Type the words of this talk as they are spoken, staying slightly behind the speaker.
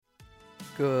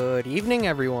Good evening,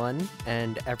 everyone,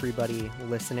 and everybody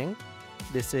listening.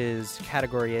 This is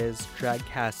Category is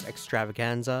Dragcast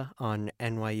Extravaganza on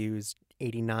NYU's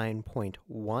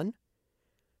 89.1.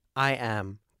 I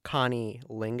am Connie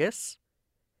Lingus,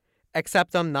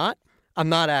 except I'm not. I'm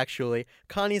not actually.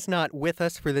 Connie's not with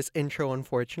us for this intro,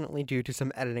 unfortunately, due to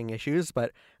some editing issues,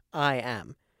 but I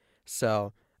am.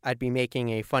 So I'd be making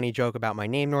a funny joke about my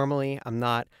name normally. I'm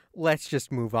not. Let's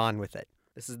just move on with it.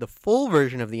 This is the full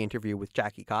version of the interview with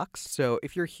Jackie Cox. So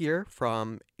if you're here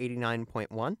from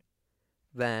 89.1,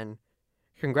 then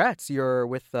congrats. You're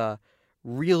with the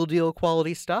real deal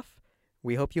quality stuff.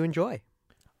 We hope you enjoy.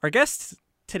 Our guest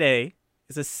today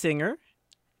is a singer,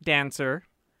 dancer,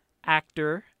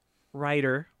 actor,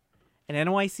 writer, and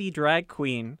NYC drag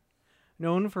queen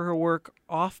known for her work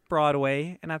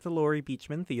off-Broadway and at the Laurie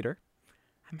Beechman Theater.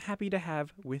 I'm happy to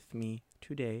have with me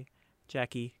today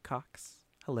Jackie Cox.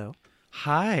 Hello.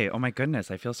 Hi. Oh my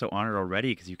goodness. I feel so honored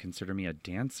already because you consider me a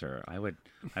dancer. I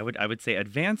would say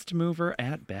advanced mover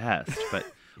at best, but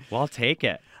we'll take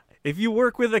it. If you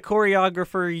work with a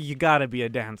choreographer, you gotta be a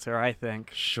dancer, I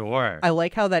think. Sure. I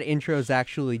like how that intro is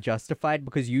actually justified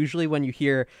because usually when you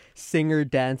hear singer,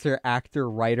 dancer, actor,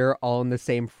 writer all in the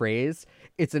same phrase,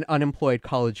 it's an unemployed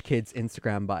college kid's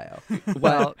Instagram bio.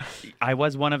 Well, I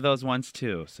was one of those once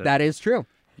too. So That is true.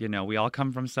 you know, we all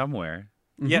come from somewhere.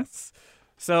 Yes.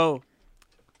 So,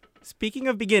 speaking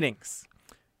of beginnings,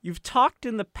 you've talked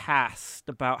in the past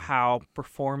about how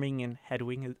performing in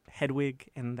Hedwig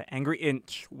and the Angry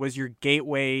Inch was your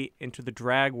gateway into the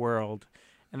drag world,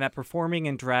 and that performing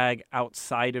in drag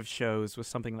outside of shows was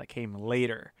something that came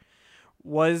later.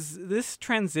 Was this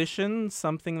transition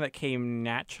something that came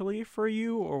naturally for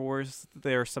you, or was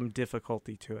there some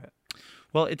difficulty to it?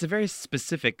 Well, it's a very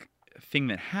specific thing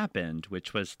that happened,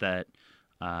 which was that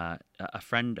a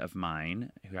friend of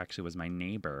mine, who actually was my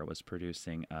neighbor, was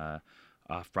producing a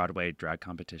off-Broadway drag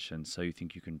competition, So You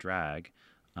Think You Can Drag,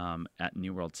 at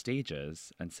New World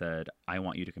Stages, and said, I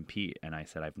want you to compete. And I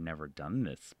said, I've never done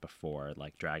this before,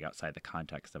 like drag outside the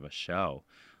context of a show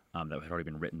that had already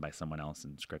been written by someone else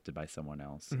and scripted by someone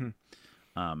else.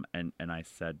 Mm-hmm. And I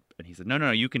said, and he said,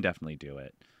 no, you can definitely do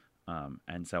it.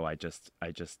 And so I just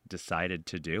decided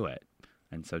to do it.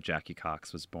 And so Jackie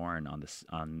Cox was born on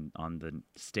the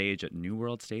stage at New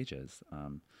World Stages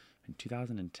in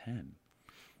 2010,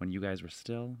 when you guys were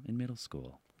still in middle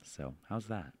school. So how's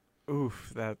that?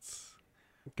 Oof, that's...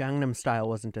 Gangnam Style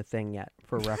wasn't a thing yet,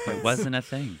 for It reference. wasn't a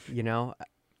thing. You know,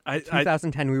 I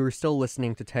 2010, we were still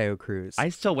listening to Teo Cruz.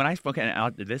 This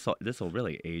will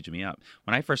really age me up.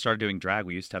 When I first started doing drag,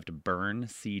 we used to have to burn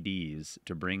CDs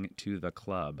to bring to the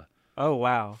club Oh,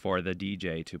 wow. for the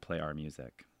DJ to play our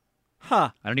music.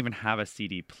 Huh. I don't even have a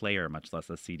CD player, much less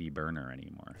a CD burner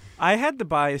anymore. I had to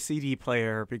buy a CD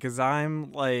player because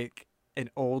I'm like an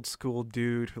old school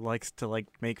dude who likes to like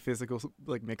make physical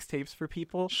like mixtapes for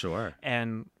people. Sure.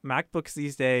 And MacBooks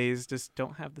these days just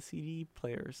don't have the CD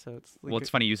player, so it's like Well,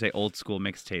 it's funny you say old school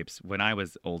mixtapes. When I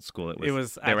was old school, It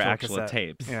was they were actual actual cassette.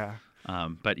 tapes. Yeah.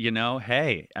 But you know,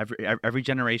 hey, every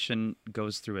generation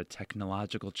goes through a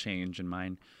technological change, and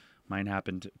mine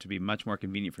happened to be much more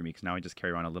convenient for me because now I just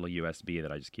carry around a little USB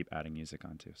that I just keep adding music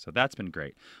onto. So that's been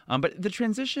great. But the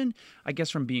transition, I guess,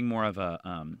 from being more of a,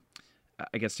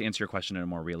 I guess to answer your question in a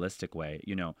more realistic way,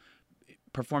 you know,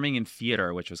 performing in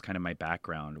theater, which was kind of my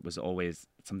background, was always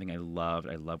something I loved.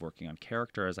 I love working on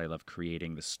characters. I love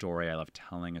creating the story. I love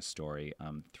telling a story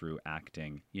through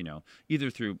acting, you know,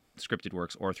 either through scripted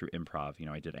works or through improv. You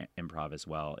know, I did improv as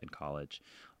well in college.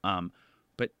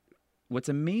 But what's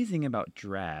amazing about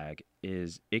drag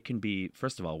is it can be,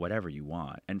 first of all, whatever you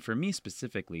want. And for me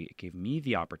specifically, it gave me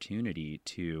the opportunity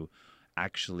to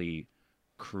actually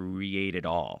create it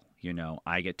all. You know,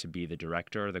 I get to be the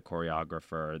director, the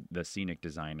choreographer, the scenic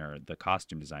designer, the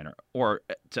costume designer, or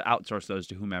to outsource those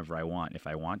to whomever I want if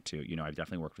I want to. You know, I've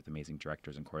definitely worked with amazing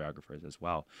directors and choreographers as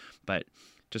well. But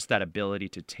just that ability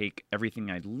to take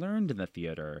everything I learned in the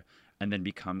theater and then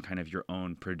become kind of your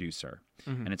own producer.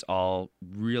 Mm-hmm. And it's all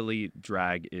really,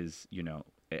 drag is, you know,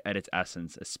 at its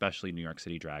essence, especially New York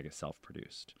City drag, is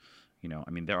self-produced. You know, I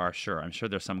mean, I'm sure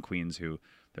there's some queens who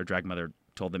their drag mother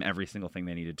told them every single thing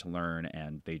they needed to learn,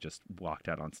 and they just walked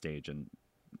out on stage and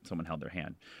someone held their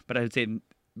hand. But I would say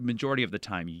majority of the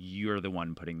time, you're the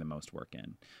one putting the most work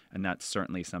in. And that's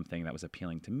certainly something that was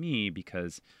appealing to me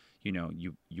because, you know,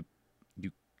 you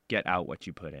get out what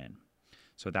you put in.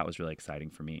 So that was really exciting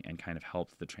for me and kind of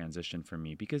helped the transition for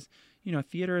me because, you know,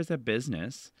 theater is a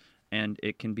business and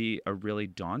it can be a really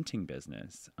daunting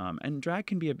business. And drag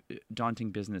can be a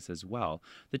daunting business as well.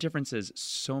 The difference is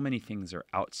so many things are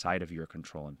outside of your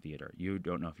control in theater. You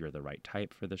don't know if you're the right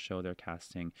type for the show they're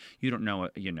casting. You don't know,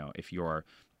 if you're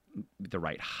the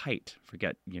right height.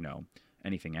 Forget,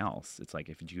 anything else. It's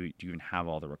like, do you even have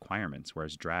all the requirements?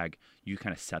 Whereas drag, you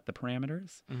kind of set the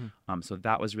parameters. So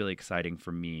that was really exciting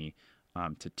for me,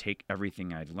 to take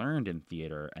everything I'd learned in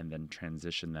theater and then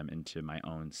transition them into my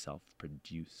own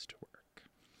self-produced work.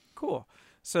 Cool.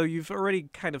 So you've already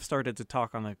kind of started to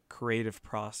talk on the creative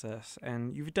process,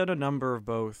 and you've done a number of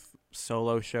both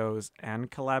solo shows and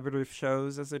collaborative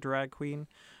shows as a drag queen,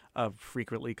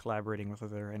 frequently collaborating with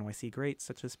other NYC greats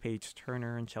such as Paige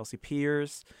Turner and Chelsea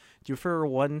Piers. Do you prefer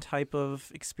one type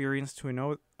of experience to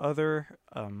another?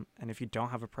 And if you don't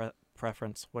have a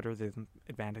preference, what are the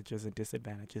advantages and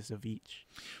disadvantages of each?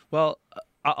 Well,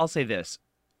 I'll say this.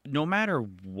 No matter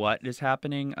what is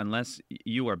happening, unless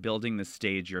you are building the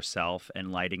stage yourself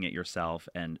and lighting it yourself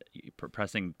and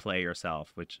pressing play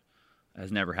yourself, which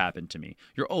has never happened to me,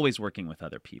 you're always working with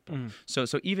other people. So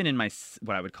even in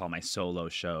what I would call my solo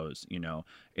shows,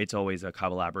 it's always a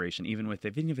collaboration, even if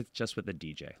it's just with the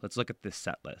DJ. Let's look at this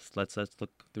set list. Let's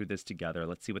look through this together.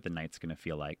 Let's see what the night's going to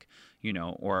feel like,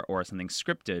 or something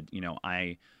scripted.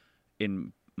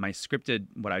 In my scripted,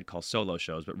 what I'd call solo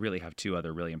shows, but really have two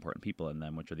other really important people in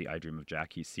them, which are the I Dream of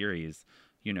Jackie series.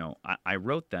 I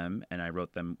wrote them, and I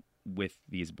wrote them with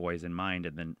these boys in mind,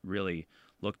 and then really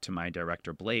looked to my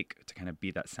director Blake to kind of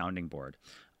be that sounding board.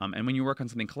 And when you work on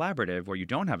something collaborative where you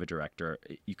don't have a director,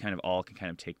 you kind of all can kind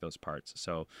of take those parts.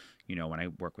 So, when I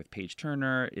work with Paige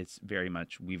Turner, it's very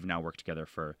much, we've now worked together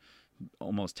for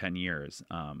almost 10 years.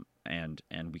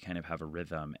 And we kind of have a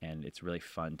rhythm, and it's really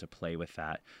fun to play with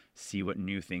that, see what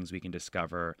new things we can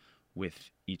discover with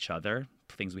each other,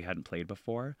 things we hadn't played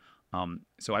before.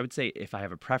 So I would say if I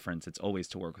have a preference, it's always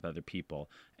to work with other people.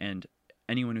 And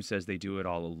anyone who says they do it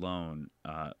all alone,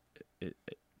 I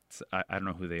don't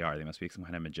know who they are. They must be some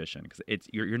kind of magician, because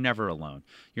you're never alone.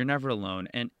 You're never alone.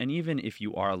 And even if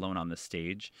you are alone on the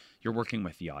stage, you're working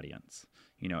with the audience.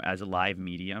 As a live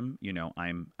medium,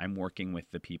 I'm working with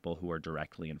the people who are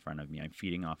directly in front of me. I'm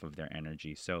feeding off of their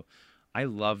energy. So I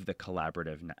love the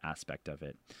collaborative aspect of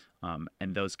it.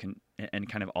 And those and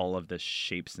kind of all of the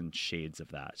shapes and shades of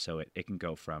that. So it can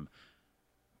go from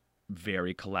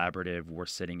very collaborative, we're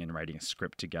sitting and writing a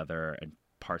script together and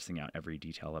parsing out every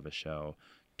detail of a show,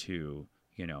 to,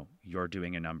 you're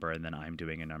doing a number and then I'm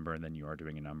doing a number and then you're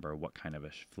doing a number. What kind of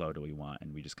a flow do we want?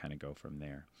 And we just kind of go from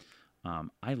there.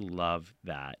 I love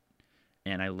that.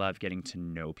 And I love getting to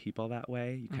know people that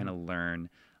way. You kind of learn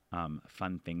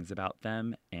fun things about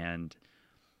them. And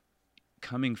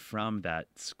coming from that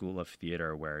school of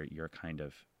theater where you're kind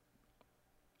of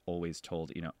always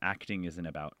told, acting isn't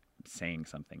about saying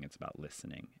something, it's about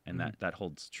listening. And that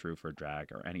holds true for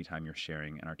drag, or anytime you're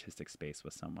sharing an artistic space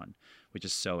with someone, which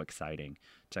is so exciting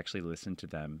to actually listen to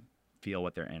them, feel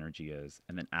what their energy is,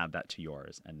 and then add that to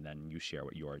yours, and then you share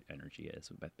what your energy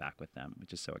is back with them,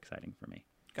 which is so exciting for me.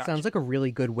 Gotcha. Sounds like a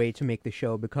really good way to make the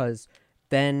show, because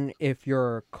then if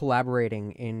you're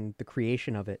collaborating in the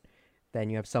creation of it, then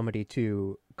you have somebody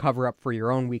to cover up for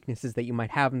your own weaknesses that you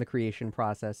might have in the creation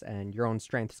process, and your own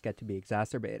strengths get to be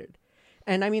exacerbated.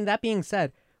 And I mean, that being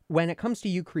said, when it comes to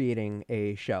you creating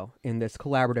a show in this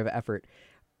collaborative effort,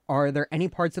 are there any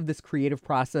parts of this creative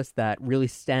process that really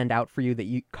stand out for you, that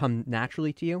you come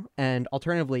naturally to you? And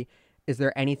alternatively, is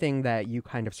there anything that you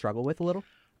kind of struggle with a little?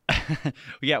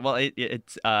 Yeah, well,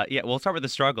 we'll start with the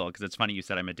struggle, because it's funny you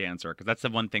said I'm a dancer, because that's the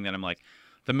one thing that I'm like,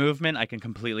 the movement I can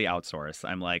completely outsource.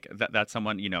 I'm like, that's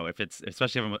someone,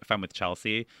 especially if I'm with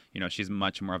Chelsea, she's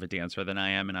much more of a dancer than I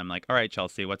am. And I'm like, all right,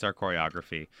 Chelsea, what's our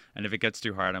choreography? And if it gets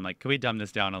too hard, I'm like, can we dumb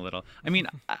this down a little? I mean,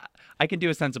 I can do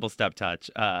a sensible step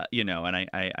touch, and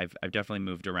I've definitely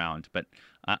moved around, but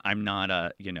I'm not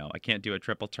I can't do a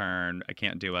triple turn. I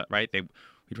can't do right.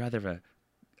 We'd rather have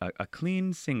a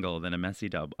clean single than a messy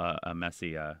double,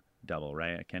 double,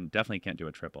 right? I definitely can't do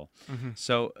a triple.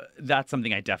 So that's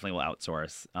something I definitely will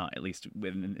outsource, at least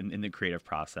in the creative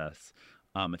process.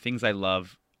 Things I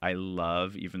love,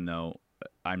 even though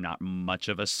I'm not much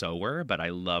of a sewer, but I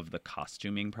love the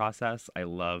costuming process. I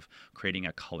love creating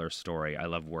a color story. I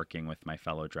love working with my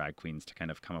fellow drag queens to kind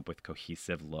of come up with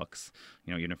cohesive looks,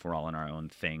 even if we're all in our own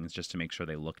things, just to make sure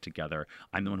they look together.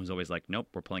 I'm the one who's always like, nope,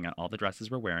 we're pulling out all the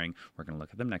dresses we're wearing. We're going to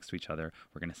look at them next to each other.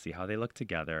 We're going to see how they look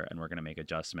together, and we're going to make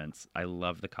adjustments. I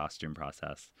love the costume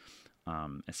process.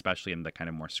 Especially in the kind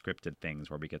of more scripted things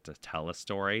where we get to tell a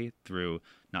story through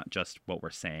not just what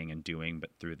we're saying and doing, but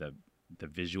through the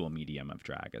visual medium of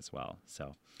drag as well.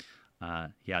 So,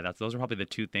 those are probably the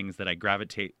two things that I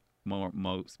gravitate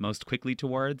most quickly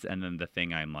towards, and then the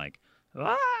thing I'm like,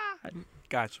 ah.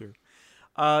 Got you.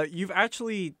 You've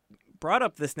actually brought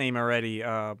up this name already,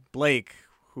 Blake,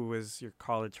 who is your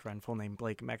college friend, full name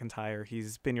Blake McIntyre.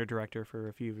 He's been your director for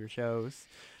a few of your shows.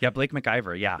 Yeah, Blake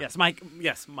McIver. Yeah. Yes, Mike.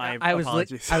 Yes, my I was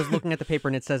apologies. I was looking at the paper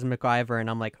and it says McIver, and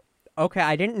I'm like, okay,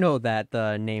 I didn't know that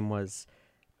the name was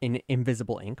in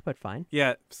invisible ink, but fine.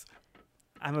 Yeah,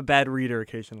 I'm a bad reader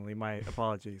occasionally. My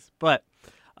apologies. But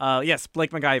yes,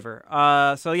 Blake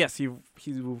McIver. So yes,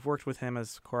 you've worked with him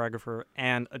as choreographer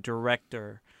and a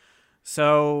director.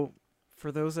 So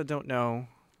for those that don't know,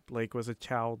 Blake was a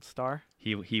child star.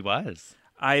 He was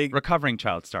I recovering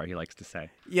child star. He likes to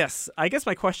say. Yes, I guess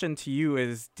my question to you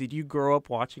is: did you grow up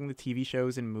watching the TV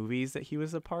shows and movies that he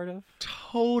was a part of?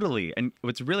 Totally. And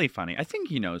what's really funny, I think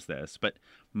he knows this, but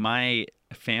my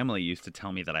family used to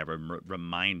tell me that I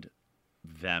remind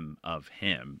them of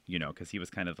him, because he was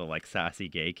kind of the like sassy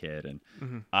gay kid,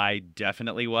 and I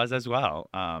definitely was as well.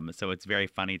 So it's very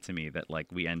funny to me that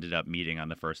like we ended up meeting on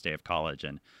the first day of college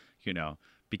and,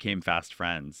 became fast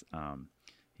friends.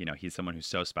 He's someone who's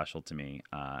so special to me.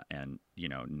 And,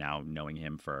 now knowing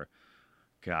him for,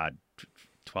 God,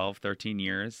 12, 13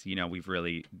 years, we've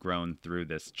really grown through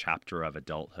this chapter of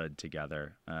adulthood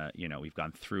together. We've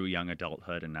gone through young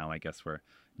adulthood, and now I guess we're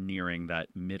nearing that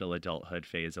middle adulthood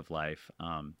phase of life.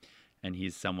 And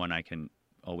he's someone I can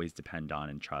always depend on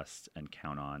and trust and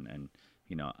count on. And,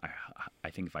 I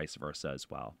think vice versa as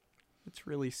well. It's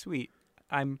really sweet.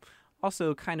 I'm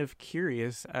also kind of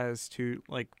curious as to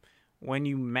like when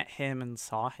you met him and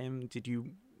saw him, did you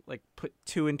like put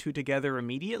two and two together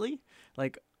immediately?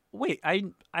 Like, wait,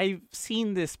 I've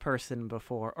seen this person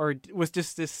before, or was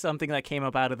just this something that came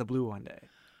up out of the blue one day?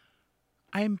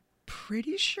 I'm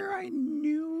pretty sure I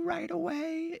knew right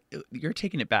away. You're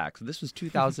taking it back. So this was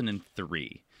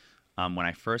 2003 when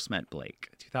I first met Blake,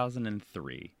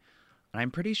 2003. And I'm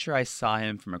pretty sure I saw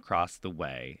him from across the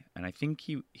way. And I think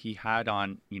he had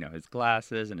on, his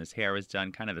glasses, and his hair was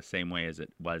done kind of the same way as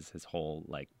it was his whole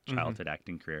like childhood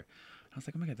acting career. I was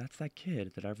like, oh my God, that's that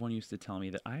kid that everyone used to tell me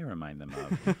that I remind them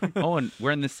of. Oh, and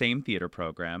we're in the same theater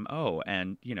program. Oh,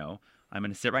 and, I'm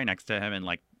going to sit right next to him and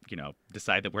like,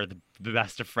 decide that we're the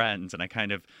best of friends. And I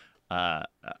kind of, I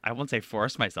won't say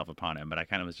force myself upon him, but I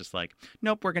kind of was just like,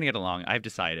 nope, we're going to get along. I've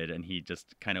decided. And he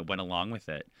just kind of went along with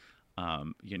it,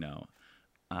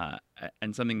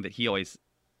 and something that he always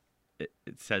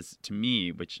it says to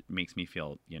me, which makes me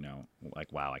feel,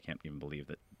 like, wow, I can't even believe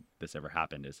that this ever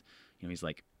happened, is, he's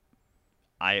like,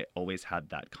 I always had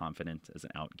that confidence as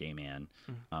an out gay man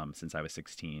since I was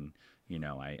 16.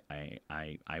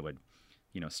 I would,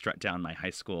 strut down my high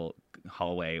school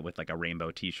hallway with like a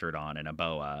rainbow T-shirt on and a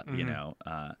boa,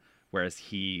 whereas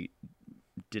he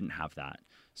didn't have that.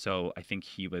 So I think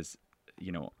he was,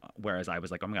 whereas I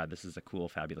was like, oh my God, this is a cool,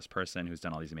 fabulous person who's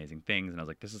done all these amazing things. And I was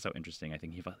like, this is so interesting. I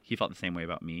think he felt the same way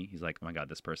about me. He's like, oh my God,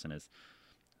 this person is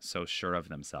so sure of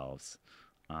themselves.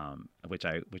 Which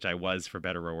I was, for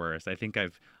better or worse. I think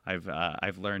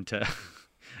I've learned to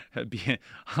be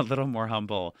a little more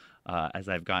humble as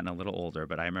I've gotten a little older.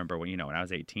 But I remember when I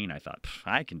was 18, I thought,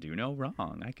 I can do no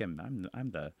wrong.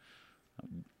 I'm the,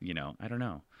 I don't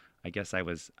know. I guess I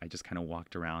just kind of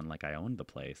walked around like I owned the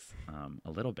place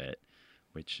a little bit,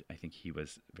 which I think he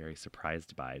was very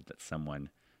surprised by, that someone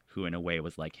who in a way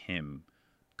was like him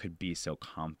could be so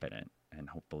confident, and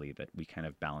hopefully that we kind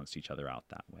of balanced each other out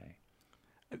that way.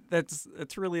 That's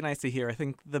really nice to hear. I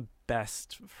think the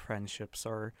best friendships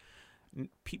are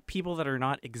people that are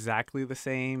not exactly the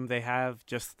same. They have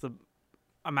just the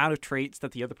amount of traits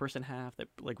that the other person have that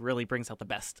like really brings out the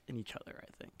best in each other,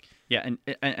 I think. Yeah,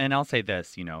 and I'll say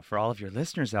this, for all of your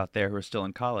listeners out there who are still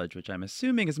in college, which I'm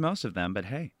assuming is most of them, but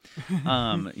hey,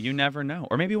 you never know.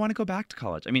 Or maybe you want to go back to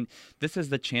college. I mean, this is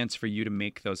the chance for you to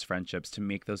make those friendships, to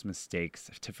make those mistakes,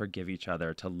 to forgive each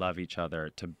other, to love each other,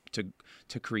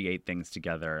 to create things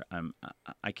together.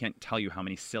 I can't tell you how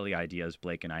many silly ideas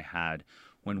Blake and I had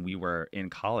when we were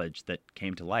in college that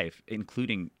came to life,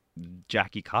 including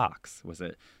Jackie Cox was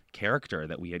a character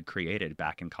that we had created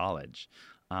back in college.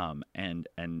 And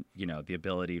the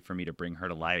ability for me to bring her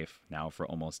to life now for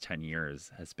almost 10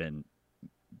 years has been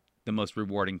the most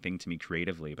rewarding thing to me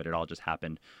creatively, but it all just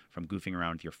happened from goofing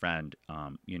around with your friend,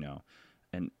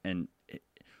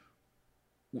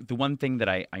 the one thing that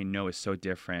I know is so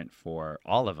different for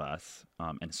all of us,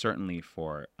 and certainly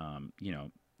for,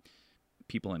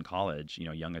 people in college,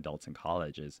 young adults in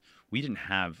college, is we didn't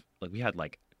have, we had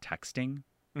texting,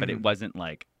 but it wasn't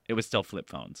it was still flip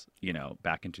phones,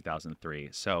 back in 2003.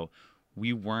 So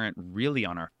we weren't really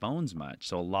on our phones much.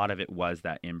 So a lot of it was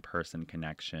that in-person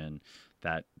connection,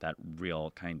 that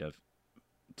real kind of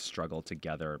struggle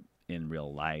together in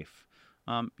real life.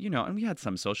 And we had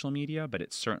some social media, but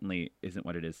it certainly isn't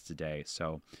what it is today.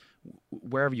 So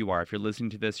wherever you are, if you're listening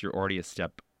to this, you're already a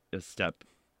step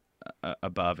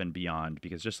above and beyond,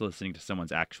 because just listening to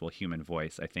someone's actual human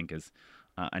voice, I think, is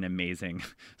an amazing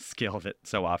skill that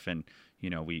so often,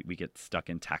 we get stuck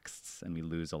in texts and we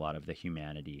lose a lot of the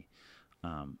humanity.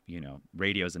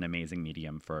 Radio is an amazing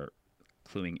medium for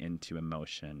cluing into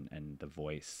emotion and the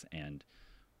voice, and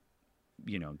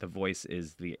the voice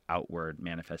is the outward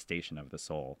manifestation of the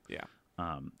soul. Yeah.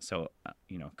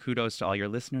 Kudos to all your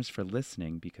listeners for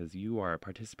listening, because you are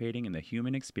participating in the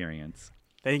human experience.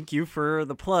 Thank you for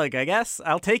the plug, I guess.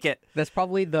 I'll take it. That's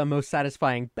probably the most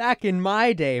satisfying back in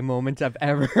my day moment I've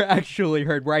ever actually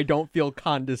heard, where I don't feel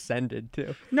condescended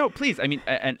to. No, please. I mean,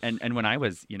 and when I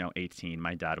was, 18,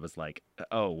 my dad was like,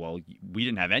 oh, well, we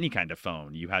didn't have any kind of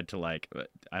phone. You had to,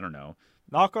 I don't know,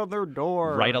 knock on their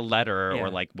door, write a letter, Yeah.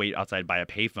 or wait outside by a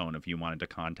payphone if you wanted to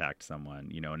contact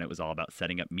someone, and it was all about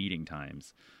setting up meeting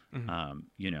times.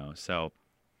 So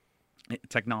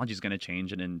technology is going to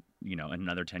change, and in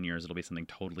another 10 years it'll be something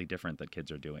totally different that kids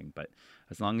are doing. But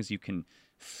as long as you can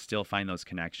still find those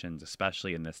connections,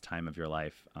 especially in this time of your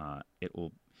life, it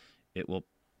will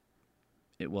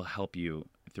help you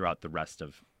throughout the rest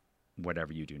of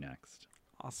whatever you do next.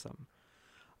 Awesome.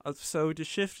 So to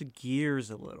shift gears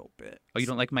a little bit. Oh, you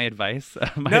don't like my advice?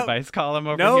 No. Advice column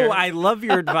over No, here? I love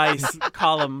your advice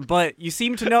column, but you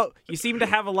seem to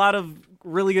have a lot of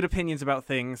really good opinions about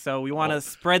things, so we want to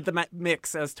spread the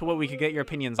mix as to what we could get your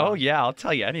opinions on. Oh, yeah, I'll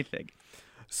tell you anything.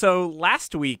 So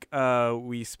last week,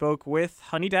 we spoke with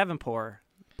Honey Davenport.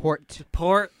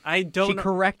 I don't She know.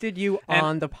 corrected you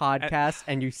on the podcast,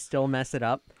 and you still mess it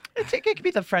up. It could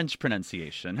be the French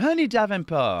pronunciation. Honey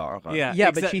Davenport.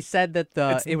 Yeah, but she said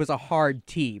that it was a hard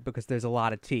T because there's a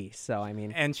lot of T. So I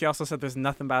mean, And she also said there's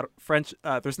nothing about French.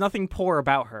 There's nothing poor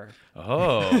about her.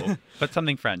 Oh, but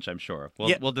something French, I'm sure.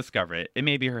 Yeah. We'll discover it. It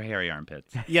may be her hairy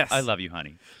armpits. Yes. I love you,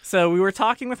 honey. So we were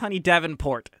talking with Honey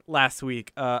Davenport last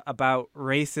week about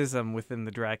racism within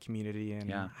the drag community and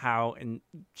Yeah. how, in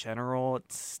general,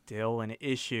 it's still an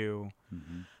issue.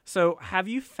 Mm-hmm. So have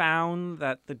you found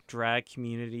that the drag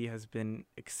community has been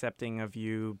accepting of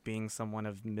you being someone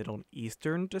of Middle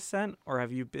Eastern descent, or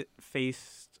have you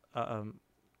faced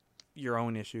your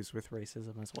own issues with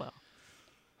racism as well?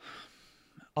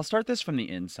 I'll start this from the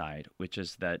inside, which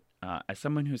is that as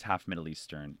someone who's half Middle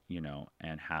Eastern,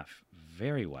 and half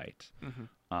very white,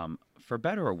 for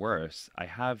better or worse, I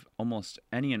have almost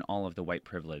any and all of the white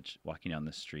privilege walking down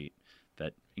the street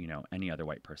that any other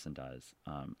white person does,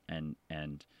 and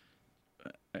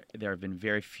there have been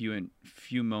very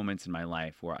few moments in my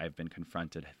life where I've been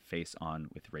confronted face on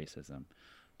with racism.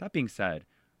 That being said,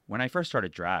 when I first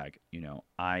started drag,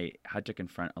 I had to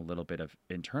confront a little bit of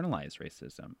internalized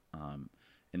racism,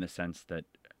 in the sense that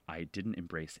I didn't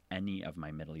embrace any of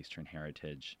my Middle Eastern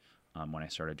heritage when I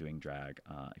started doing drag.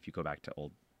 If you go back to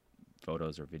old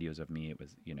photos or videos of me, it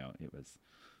was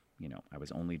I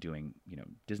was only doing,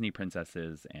 Disney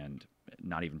princesses, and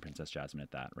not even Princess Jasmine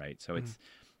at that, right? So it's,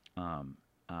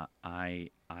 I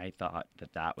thought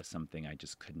that was something I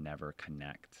just could never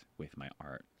connect with my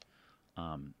art.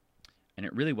 And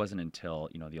it really wasn't until,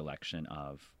 the election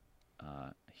of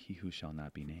He Who Shall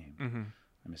Not Be Named. Mm-hmm.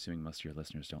 I'm assuming most of your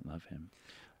listeners don't love him.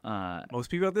 Most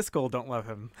people at this school don't love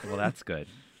him. Well, that's good.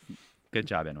 Good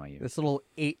job, NYU. this little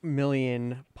 8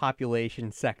 million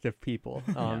population sect of people,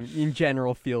 in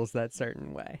general, feels that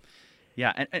certain way.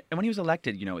 Yeah, and when he was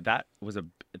elected, that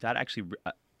actually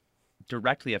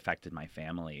directly affected my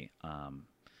family.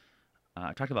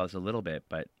 I talked about this a little bit,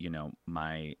 but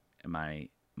my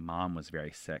mom was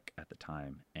very sick at the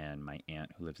time, and my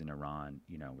aunt, who lives in Iran,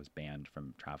 was banned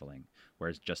from traveling,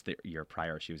 whereas just the year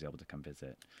prior she was able to come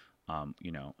visit. And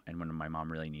when my mom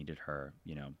really needed her,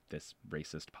 this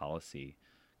racist policy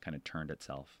kind of turned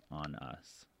itself on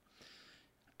us.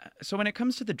 So when it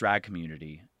comes to the drag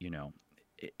community, you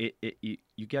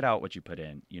get out what you put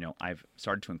in. I've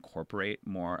started to incorporate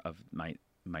more of my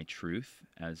truth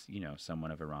as,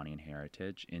 someone of Iranian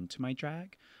heritage into my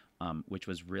drag, which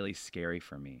was really scary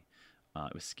for me.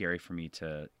 It was scary for me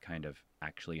to kind of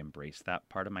actually embrace that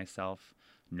part of myself,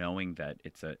 knowing that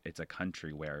it's a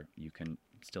country where you can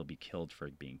still be killed for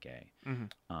being gay.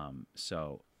 Mm-hmm.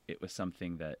 So it was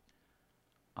something that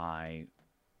I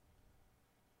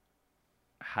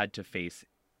had to face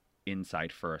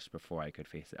inside first before I could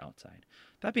face it outside.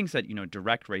 That being said,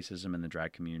 direct racism in the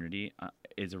drag community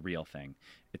is a real thing.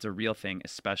 It's a real thing,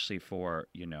 especially for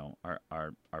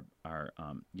our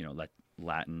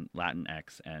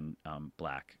Latinx and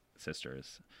Black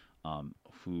sisters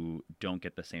who don't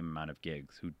get the same amount of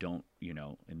gigs, who don't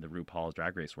in the RuPaul's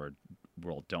Drag Race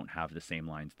world don't have the same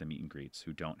lines at the meet and greets,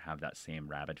 who don't have that same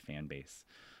rabid fan base.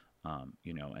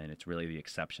 You know, and it's really the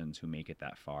exceptions who make it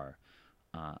that far.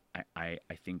 I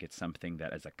think it's something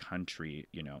that as a country,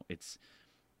 you know, it's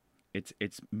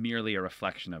merely a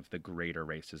reflection of the greater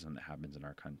racism that happens in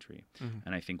our country.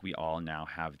 And I think we all now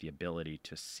have the ability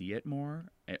to see it more.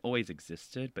 It always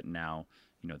existed, but now,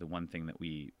 you know, the one thing that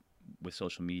we with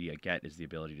social media get is the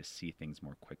ability to see things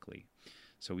more quickly.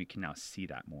 So we can now see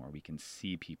that more. We can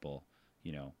see people,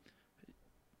 you know,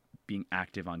 being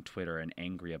active on Twitter and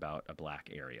angry about a black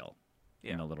Ariel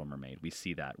in The Little Mermaid. We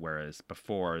see that, whereas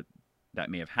before that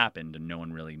may have happened and no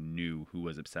one really knew who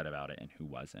was upset about it and who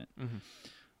wasn't.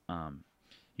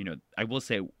 You know, I will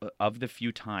say, of the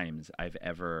few times I've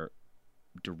ever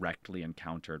directly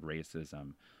encountered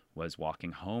racism was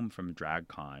walking home from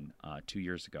DragCon 2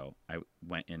 years ago. I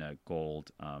went in a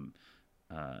gold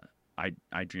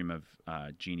I Dream of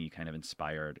Genie kind of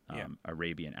inspired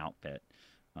Arabian outfit,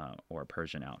 or a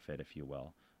Persian outfit, if you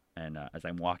will. And as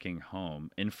I'm walking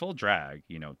home in full drag,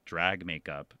 you know, drag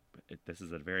makeup, this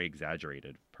is a very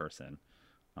exaggerated person.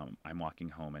 I'm walking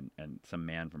home and some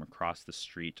man from across the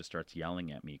street just starts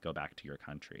yelling at me, "Go back to your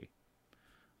country,"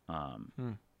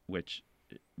 which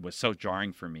was so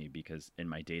jarring for me because in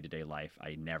my day-to-day life,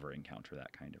 I never encounter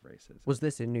that kind of racism. Was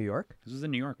this in New York? This was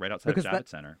in New York, right outside of Javits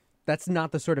Center. That's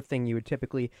not the sort of thing you would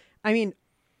typically... I mean,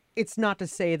 it's not to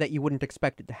say that you wouldn't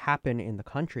expect it to happen in the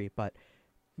country, but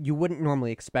you wouldn't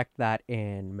normally expect that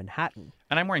in Manhattan.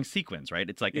 And I'm wearing sequins, right?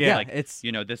 It's like, it's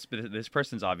you know, this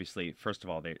person's obviously, first of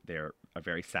all, they're a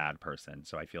very sad person,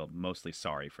 so I feel mostly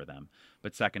sorry for them.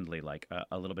 But secondly, like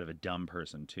a little bit of a dumb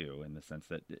person too, in the sense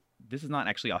that this is not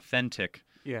actually authentic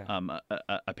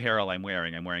apparel I'm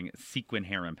wearing. I'm wearing sequin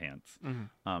harem pants.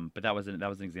 But that was an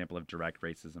example of direct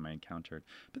racism I encountered.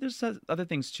 But there's other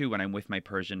things too when I'm with my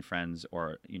Persian friends,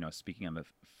 or, you know, speaking on the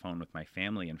phone with my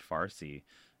family in Farsi,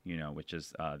 you know, which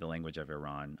is the language of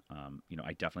Iran. You know,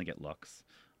 I definitely get looks.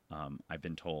 I've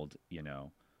been told, you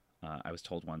know, I was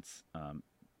told once,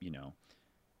 you know,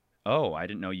 "Oh, I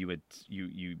didn't know you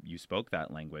spoke that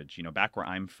language." You know, back where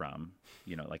I'm from,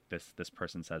 you know, like this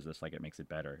person says this like it makes it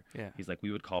better. Yeah. He's like,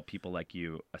 "We would call people like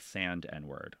you a sand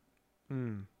N-word."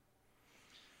 And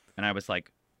I was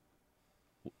like,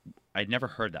 I'd never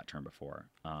heard that term before.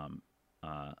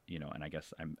 You know, and I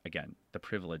guess I'm, again, the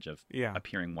privilege of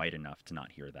appearing white enough to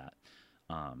not hear that.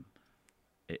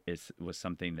 It was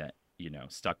something that, you know,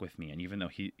 stuck with me. And even though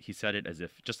he said it as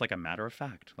if just like a matter of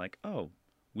fact, like, "Oh,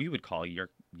 we would call your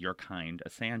kind a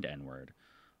sand N-word."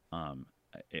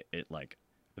 It like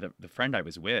the friend I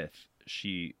was with,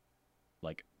 she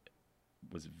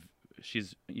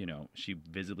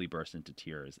visibly burst into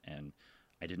tears, and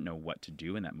I didn't know what to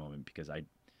do in that moment because I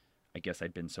guess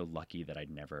I'd been so lucky that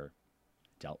I'd never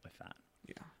dealt with that.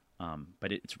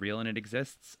 But it's real and it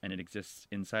exists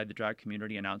inside the drag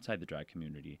community and outside the drag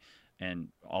community.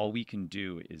 And all we can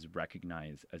do is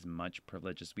recognize as much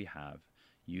privilege as we have,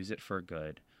 use it for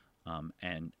good,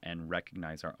 and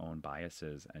recognize our own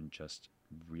biases and just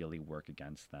really work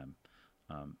against them.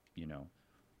 You know,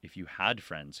 if you had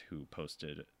friends who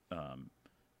posted,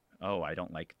 "Oh, I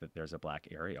don't like that there's a black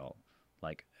Ariel,"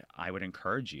 like, I would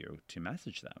encourage you to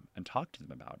message them and talk to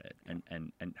them about it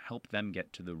and help them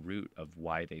get to the root of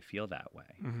why they feel that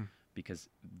way. Because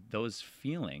those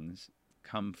feelings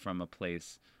come from a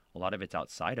place, a lot of it's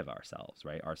outside of ourselves,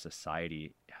 right? Our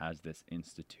society has this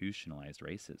institutionalized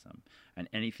racism, and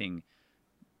anything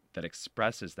that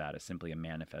expresses that is simply a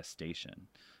manifestation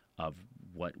of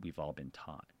what we've all been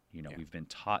taught. You know, we've been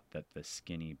taught that the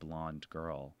skinny blonde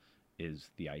girl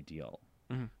is the ideal.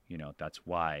 You know, that's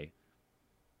why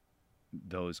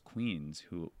those queens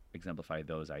who exemplify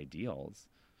those ideals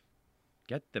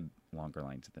get the longer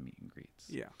lines at the meet and greets.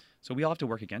 So we all have to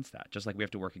work against that, just like we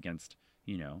have to work against,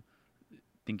 you know,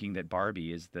 thinking that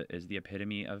Barbie is the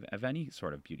epitome of any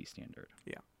sort of beauty standard.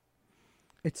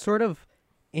 It's sort of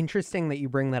interesting that you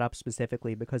bring that up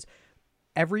specifically because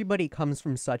everybody comes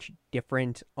from such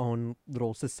different own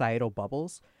little societal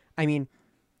bubbles. I mean,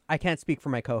 I can't speak for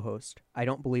my co-host. I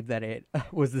don't believe that it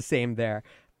was the same there,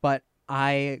 but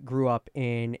I grew up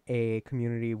in a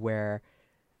community where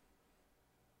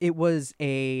it was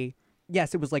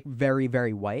like very,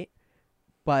 very white,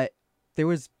 but there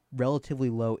was relatively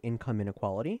low income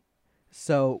inequality.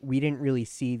 So we didn't really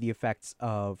see the effects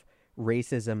of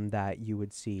racism that you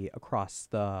would see across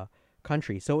the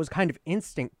country. So it was kind of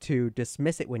instinct to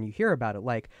dismiss it when you hear about it,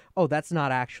 like, "Oh, that's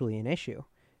not actually an issue."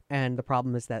 And the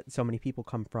problem is that so many people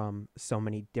come from so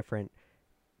many different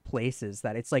places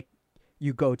that it's like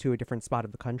you go to a different spot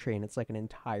of the country and it's like an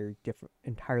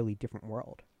entirely different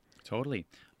world. Totally.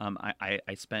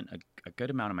 I spent a good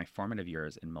amount of my formative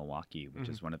years in Milwaukee, which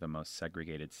is one of the most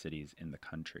segregated cities in the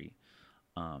country,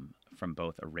 from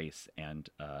both a race and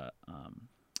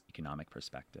economic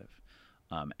perspective.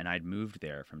 And I'd moved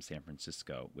there from San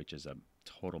Francisco, which is a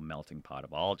total melting pot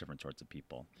of all different sorts of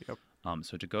people. Yep.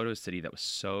 So to go to a city that was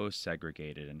so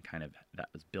segregated and kind of that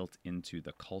was built into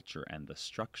the culture and the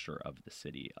structure of the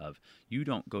city of you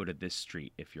don't go to this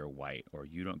street if you're white or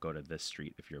you don't go to this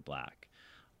street if you're black,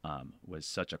 was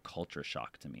such a culture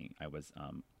shock to me. I was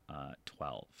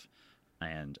 12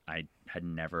 and I had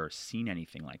never seen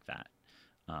anything like that.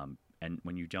 And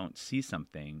when you don't see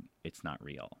something, it's not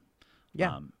real.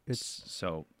 Yeah.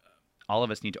 So all of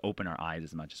us need to open our eyes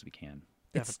as much as we can.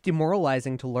 It's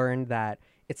demoralizing to learn that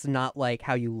it's not like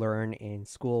how you learn in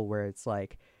school where it's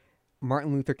like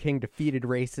Martin Luther King defeated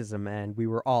racism and we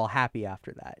were all happy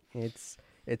after that. It's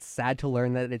sad to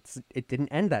learn that it didn't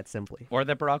end that simply. Or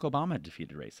that Barack Obama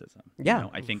defeated racism. Yeah. You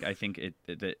know, I think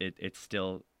it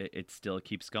still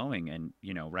keeps going, and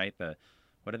right,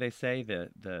 what do they say,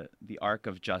 the arc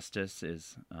of justice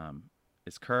is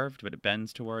curved, but it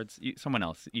bends towards someone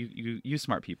else. You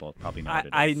smart people probably know what it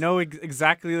is. I know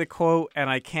exactly the quote, and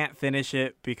I can't finish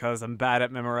it because I'm bad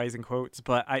at memorizing quotes.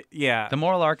 But the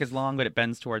moral arc is long, but it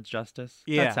bends towards justice.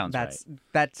 Yeah, that sounds right.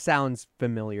 That sounds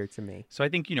familiar to me. So I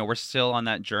think we're still on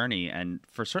that journey, and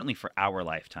certainly for our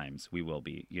lifetimes, we will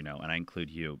be. And I include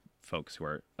you folks who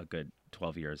are a good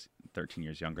 12 years, 13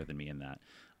 years younger than me in that.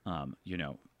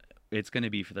 It's going to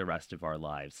be for the rest of our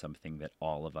lives something that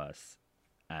all of us,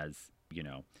 as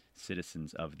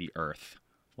citizens of the earth,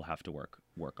 will have to work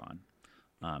on,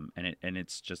 and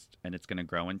it's going to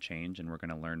grow and change, and we're going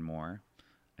to learn more,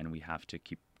 and we have to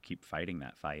keep fighting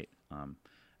that fight,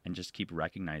 and just keep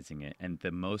recognizing it. And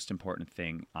the most important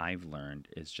thing I've learned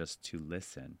is just to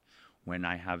listen. When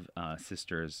I have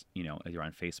sisters, either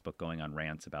on Facebook going on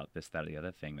rants about this, that, or the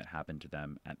other thing that happened to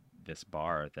them at this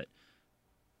bar that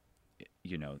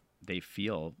they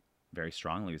feel very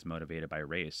strongly is motivated by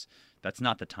race, that's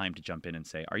not the time to jump in and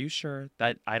say, are you sure?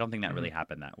 That I don't think that really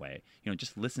happened that way.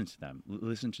 Just listen to them,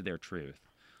 listen to their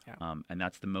truth. Yeah. And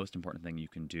that's the most important thing you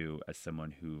can do as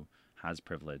someone who has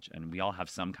privilege, and we all have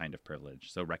some kind of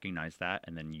privilege. So recognize that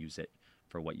and then use it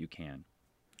for what you can.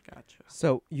 Gotcha.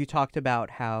 So you talked about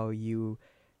how you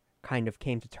kind of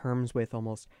came to terms with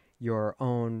almost your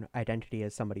own identity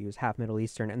as somebody who's half Middle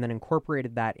Eastern and then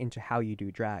incorporated that into how you do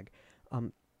drag.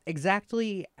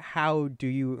 Exactly how do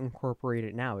you incorporate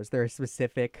it now? Is there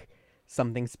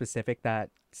something specific that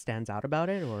stands out about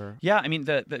it, or? Yeah, I mean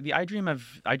the I Dream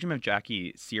of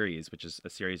Jackie series, which is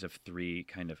a series of 3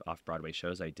 kind of off-Broadway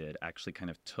shows I did, actually kind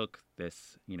of took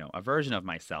this, a version of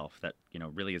myself that,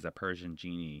 really is a Persian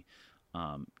genie.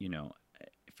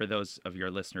 For those of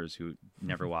your listeners who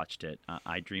never watched it,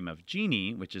 I Dream of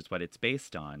Genie, which is what it's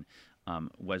based on,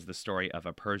 was the story of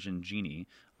a Persian genie.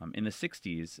 In the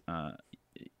 60s,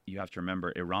 you have to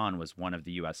remember Iran was one of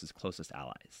the U.S.'s closest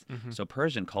allies. So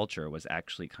Persian culture was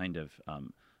actually kind of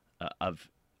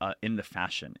in the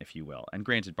fashion, if you will. And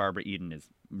granted, Barbara Eden is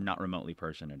not remotely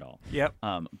Persian at all. Yep.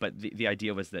 But the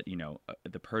idea was that,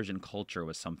 the Persian culture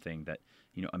was something that,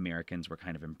 Americans were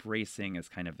kind of embracing as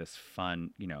kind of this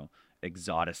fun,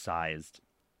 exoticized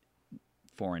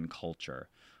foreign culture.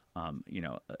 A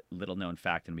little known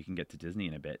fact, and we can get to Disney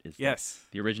in a bit, is that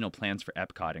the original plans for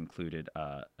Epcot included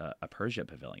a Persia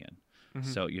pavilion.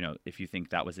 So, if you think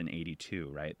that was in 82,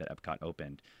 right, that Epcot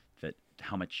opened, that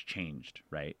how much changed,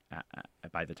 right,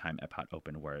 by the time Epcot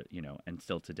opened, where, and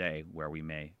still today, where we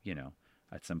may,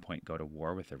 at some point go to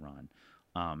war with Iran.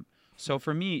 So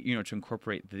for me, to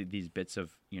incorporate these bits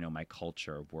of, my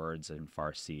culture, words in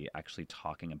Farsi, actually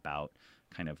talking about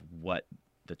kind of what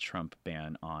the Trump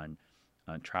ban on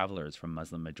travelers from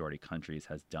Muslim majority countries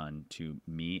has done to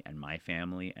me and my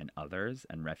family and others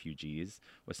and refugees,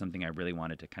 was something I really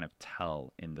wanted to kind of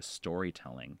tell in the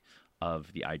storytelling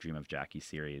of the I Dream of Jackie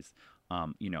series.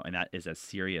 And that is as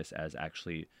serious as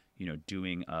actually,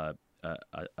 doing a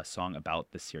song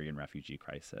about the Syrian refugee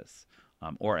crisis,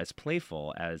 or as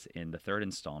playful as in the 3rd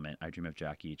installment, I Dream of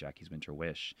Jackie, Jackie's Winter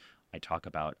Wish. I talk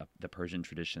about the Persian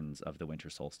traditions of the winter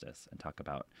solstice and talk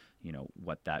about,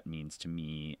 what that means to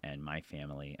me and my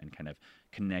family, and kind of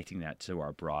connecting that to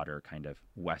our broader kind of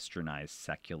westernized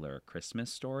secular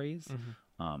Christmas stories,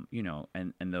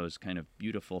 and those kind of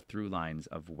beautiful through lines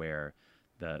of where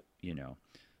the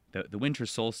the winter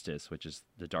solstice, which is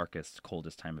the darkest,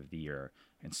 coldest time of the year,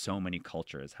 in so many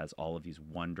cultures has all of these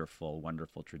wonderful,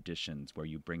 wonderful traditions where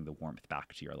you bring the warmth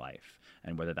back to your life.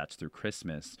 And whether that's through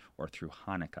Christmas or through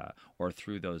Hanukkah or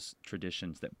through those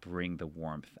traditions that bring the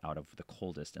warmth out of the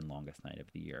coldest and longest night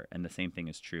of the year. And the same thing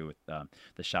is true with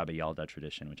the Shabbat Yalda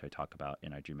tradition, which I talk about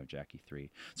in I Dream of Jackie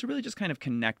 3. So really just kind of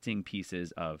connecting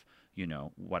pieces of, you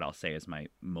know, what I'll say is my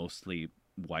mostly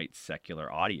white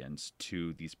secular audience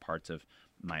to these parts of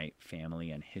my family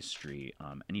and history,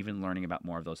 and even learning about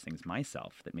more of those things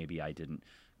myself that maybe I didn't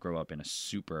grow up in a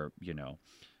super, you know,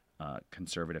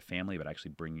 conservative family, but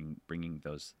actually bringing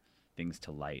those things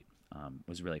to light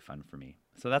was really fun for me.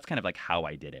 So that's kind of like how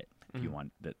I did it. If you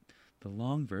want the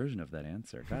long version of that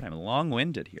answer. God, I'm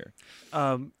long-winded here.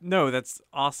 No, that's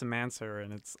awesome answer,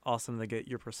 and it's awesome to get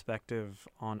your perspective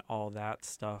on all that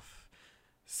stuff.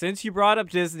 Since you brought up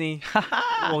Disney,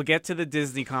 we'll get to the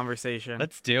Disney conversation.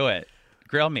 Let's do it.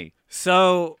 Grill me.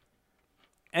 So,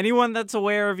 anyone that's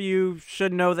aware of you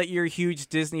should know that you're a huge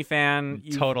Disney fan.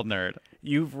 Total nerd.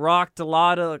 You've rocked a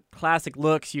lot of classic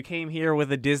looks. You came here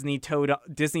with a Disney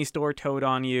Store toad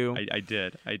on you. I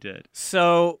did.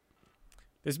 So,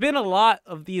 there's been a lot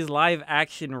of these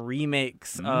live-action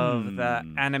remakes of the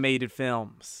animated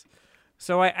films.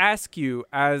 So I ask you,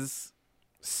 as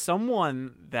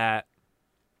someone that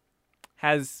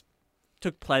has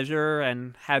took pleasure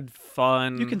and had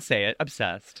fun. You can say it.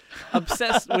 Obsessed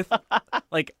with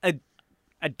like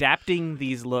adapting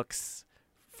these looks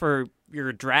for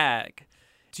your drag.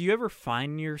 Do you ever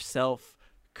find yourself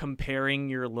comparing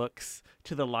your looks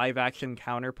to the live action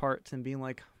counterparts and being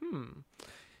like,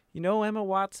 you know, Emma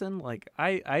Watson, like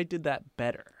I did that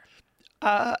better?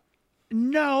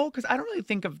 No, because I don't really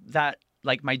think of that,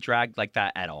 like my drag like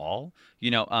that at all. You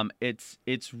know, it's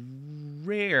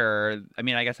rare. I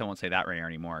mean, I guess I won't say that rare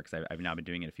anymore because I've now been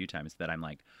doing it a few times that I'm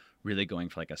like really going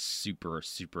for like a super,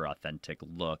 super authentic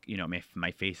look. You know,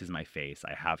 my face is my face.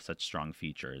 I have such strong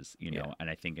features, you know, and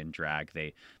I think in drag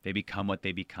they become what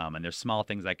they become, and there's small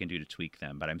things I can do to tweak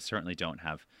them, but I certainly don't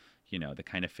have, you know, the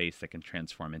kind of face that can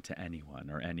transform into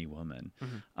anyone or any woman.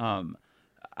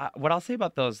 What I'll say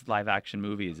about those live action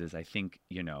movies is I think,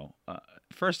 you know,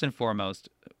 first and foremost,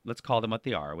 let's call them what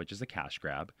they are, which is a cash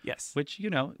grab. Yes. Which, you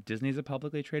know, Disney's a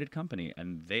publicly traded company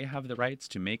and they have the rights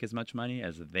to make as much money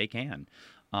as they can.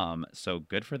 So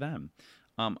good for them.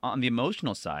 On the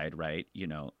emotional side, right, you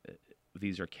know,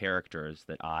 these are characters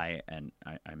that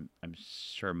I'm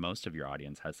sure most of your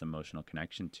audience has some emotional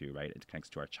connection to, right? It connects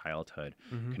to our childhood,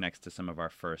 connects to some of our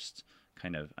first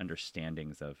kind of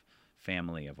understandings of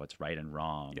family, of what's right and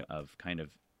wrong, of kind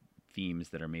of themes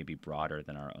that are maybe broader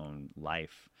than our own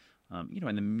life. You know,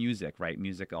 and the music, right?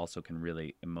 Music also can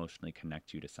really emotionally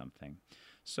connect you to something.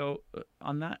 So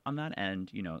on that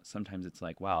end, you know, sometimes it's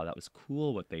like, wow, that was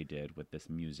cool what they did with this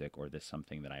music or this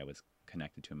something that I was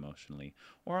connected to emotionally.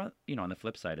 Or, you know, on the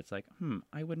flip side, it's like,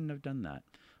 I wouldn't have done that.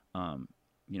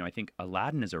 You know, I think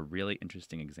Aladdin is a really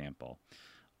interesting example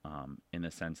in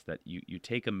the sense that you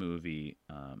take a movie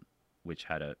which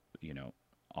had a, you know,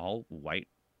 all white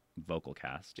vocal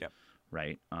cast,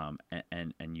 right?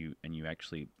 And you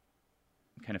actually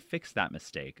kind of fix that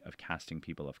mistake of casting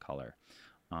people of color,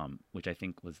 which I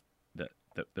think was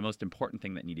the most important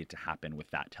thing that needed to happen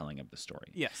with that telling of the story.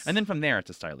 Yes. And then from there,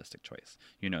 it's a stylistic choice,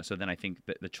 you know. So then I think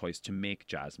that the choice to make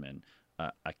Jasmine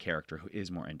a character who is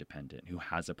more independent, who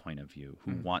has a point of view,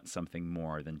 who wants something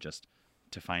more than just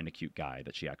to find a cute guy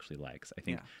that she actually likes. I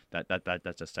think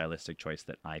that's a stylistic choice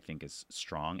that I think is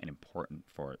strong and important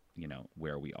for, you know,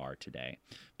 where we are today.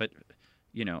 But,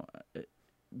 you know,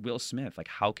 Will Smith, like,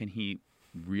 how can he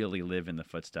really live in the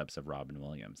footsteps of Robin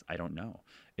Williams? I don't know.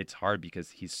 It's hard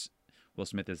because Will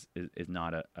Smith is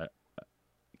not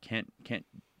can't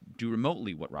do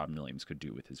remotely what Robin Williams could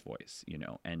do with his voice, you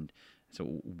know. And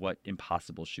so what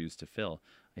impossible shoes to fill.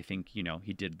 I think, you know,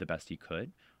 he did the best he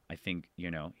could. I think, you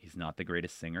know, he's not the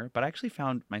greatest singer, but I actually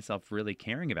found myself really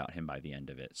caring about him by the end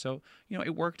of it. So, you know,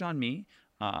 it worked on me.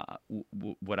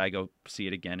 Would I go see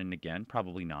it again and again?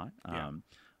 Probably not.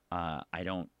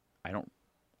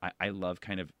 I love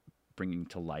kind of bringing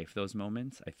to life those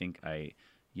moments. I think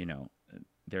you know,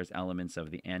 there's elements of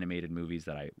the animated movies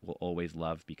that I will always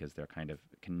love because they're kind of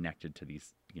connected to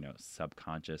these, you know,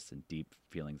 subconscious and deep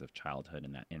feelings of childhood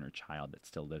and that inner child that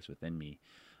still lives within me.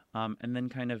 And then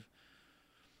kind of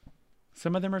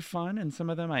some of them are fun, and some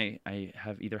of them I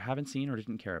have either haven't seen or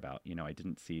didn't care about. You know, I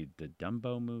didn't see the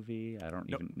Dumbo movie. I don't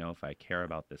even know if I care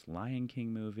about this Lion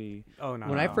King movie. Oh, no.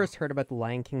 When I first heard about the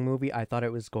Lion King movie, I thought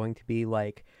it was going to be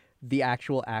like the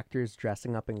actual actors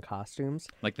dressing up in costumes.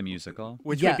 Like the musical?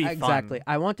 Which would be fun. Exactly.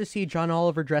 I want to see John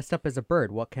Oliver dressed up as a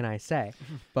bird. What can I say?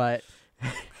 But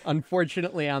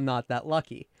Unfortunately, I'm not that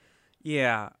lucky.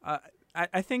 Yeah,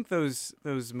 I think those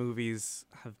movies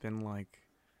have been like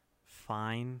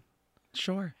fine,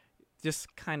 Sure.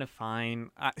 just kind of fine.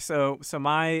 So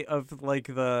my of like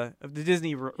of the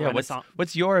Disney Yeah. Renaissance.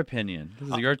 What's your opinion? This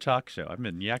is your talk show. I've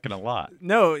been yakking a lot.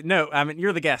 No, I mean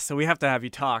you're the guest, so we have to have you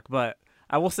talk. But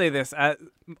I will say this: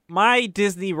 my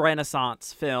Disney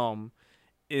Renaissance film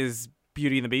is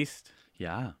Beauty and the Beast,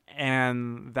 Yeah.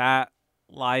 and that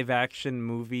live action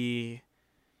movie,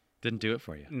 Didn't do it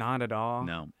for you. not at all.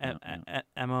 No.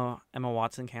 Emma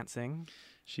Watson can't sing.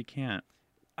 She can't.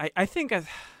 I think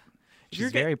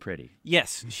She's very pretty.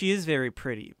 yes, she is very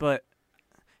pretty, but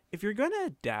if you're gonna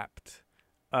adapt,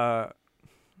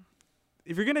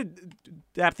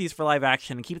 these for live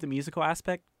action and keep the musical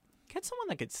aspect, get someone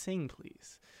that could sing,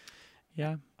 please.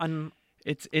 Yeah. And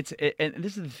this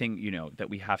is the thing, that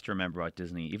we have to remember about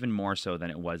Disney, even more so than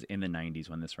it was in the 90s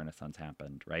when this Renaissance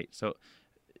happened, right? So,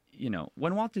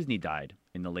 when Walt Disney died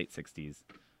in the late 60s,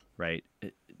 right,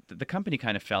 the company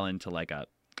kind of fell into like a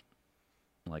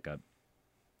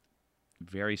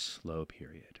very slow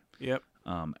period. Yep.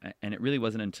 And it really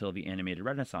wasn't until the animated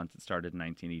Renaissance that started in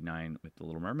 1989 with The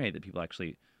Little Mermaid that people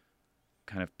actually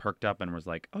kind of perked up and was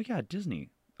like, oh yeah, Disney.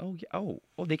 Oh yeah. Oh,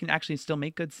 they can actually still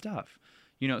make good stuff.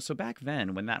 So back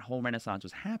then when that whole Renaissance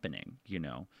was happening,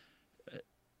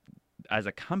 as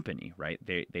a company, right,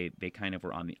 they kind of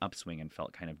were on the upswing and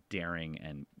felt kind of daring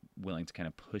and willing to kind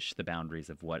of push the boundaries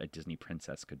of what a Disney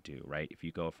princess could do, right? If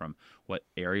you go from what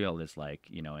Ariel is like,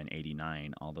 in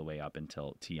 89 all the way up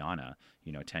until Tiana,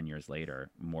 10 years later,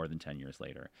 more than 10 years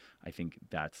later, I think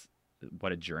that's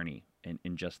what a journey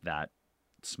in just that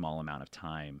small amount of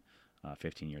time,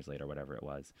 15 years later, whatever it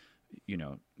was,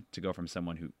 to go from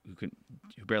someone who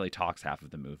barely talks half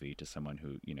of the movie to someone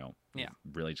who,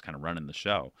 really just kind of running the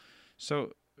show.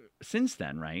 So since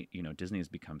then, right, Disney has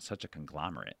become such a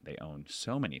conglomerate. They own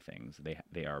so many things.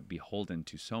 They are beholden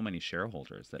to so many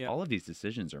shareholders that all of these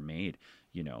decisions are made,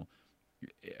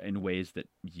 in ways that,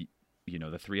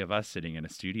 the three of us sitting in a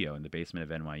studio in the basement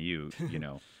of NYU,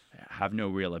 have no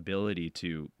real ability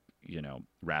to,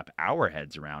 wrap our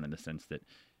heads around, in the sense that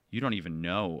you don't even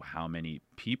know how many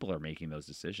people are making those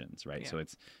decisions, right? Yeah. So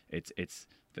it's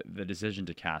the decision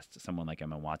to cast someone like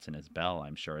Emma Watson as Belle,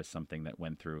 I'm sure, is something that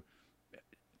went through,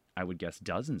 I would guess,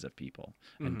 dozens of people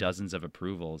and dozens of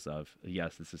approvals of,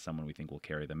 yes, this is someone we think will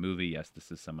carry the movie. Yes,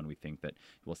 this is someone we think that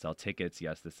will sell tickets.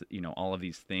 Yes, this, all of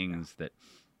these things that,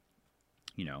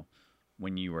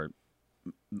 when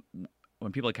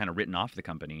people had kind of written off the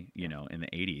company, in the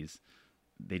 80s,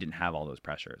 they didn't have all those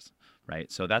pressures, right?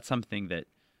 So that's something that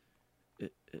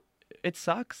it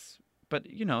sucks. But,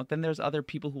 then there's other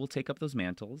people who will take up those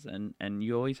mantles, and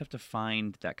you always have to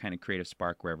find that kind of creative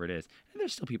spark wherever it is. And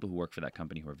there's still people who work for that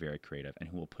company who are very creative and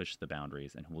who will push the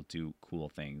boundaries and who will do cool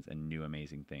things and new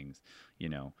amazing things.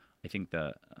 I think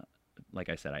like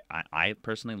I said, I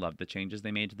personally loved the changes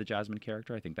they made to the Jasmine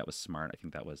character. I think that was smart. I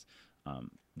think that was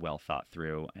well thought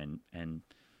through, and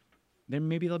then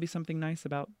maybe there'll be something nice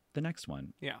about the next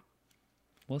one. Yeah.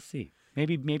 We'll see.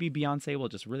 Maybe Beyonce will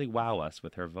just really wow us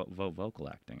with her vocal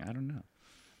acting. I don't know.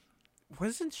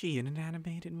 Wasn't she in an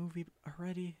animated movie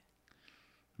already?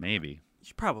 Maybe.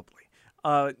 Probably.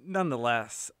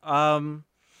 Nonetheless, so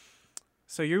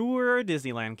you were a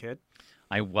Disneyland kid.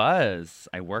 I was.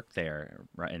 I worked there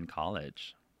in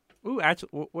college. Ooh,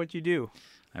 actually, what'd you do?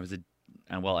 I was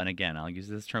and again, I'll use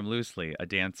this term loosely, a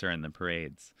dancer in the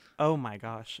parades. Oh my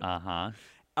gosh. Uh-huh.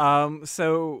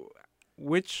 So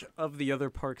which of the other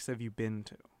parks have you been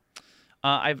to?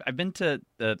 I've been to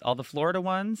all the Florida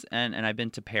ones, and I've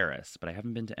been to Paris, but I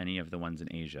haven't been to any of the ones in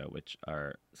Asia, which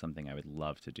are something I would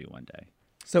love to do one day.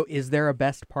 So is there a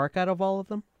best park out of all of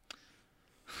them?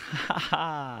 Ha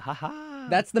ha ha ha.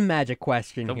 That's the magic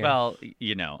question here. Well,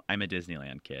 I'm a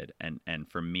Disneyland kid, and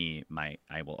for me,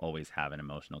 I will always have an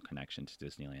emotional connection to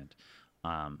Disneyland.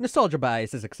 Nostalgia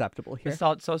bias is acceptable here.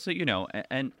 So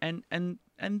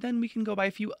and then we can go by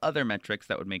a few other metrics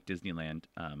that would make Disneyland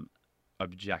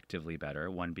objectively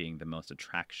better. One being the most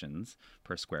attractions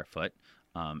per square foot,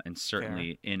 and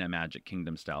certainly in a Magic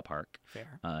Kingdom style park,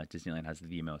 Disneyland has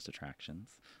the most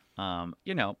attractions.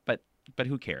 But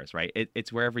who cares, right?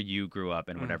 It's wherever you grew up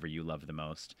and whatever you love the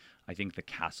most. I think the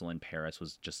castle in Paris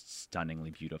was just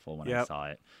stunningly beautiful when I saw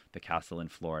it. The castle in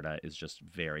Florida is just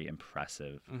very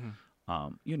impressive.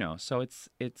 So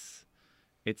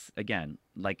it's again,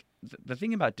 like the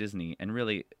thing about Disney, and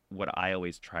really what I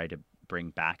always try to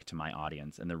bring back to my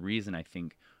audience, and the reason I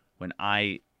think when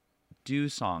I do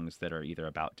songs that are either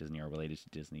about Disney or related to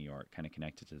Disney or kind of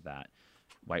connected to that,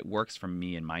 why it works for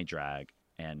me and my drag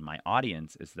and my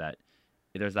audience is that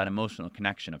there's that emotional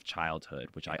connection of childhood,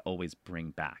 which I always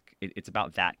bring back. It's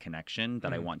about that connection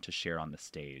that I want to share on the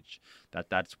stage.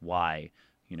 That's why,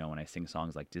 when I sing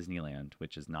songs like Disneyland,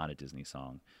 which is not a Disney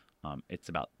song, it's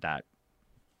about that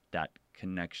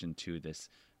connection to this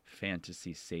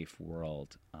fantasy safe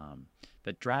world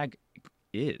that drag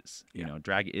is.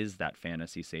 Drag is that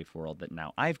fantasy safe world that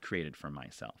now I've created for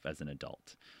myself as an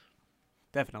adult.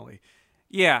 Definitely.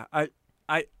 Yeah,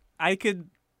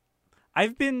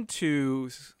 I've been to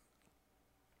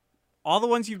all the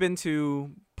ones you've been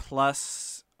to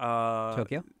plus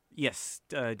Tokyo? Yes,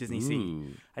 Disney Sea. Ooh.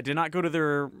 I did not go to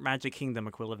their Magic Kingdom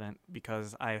equivalent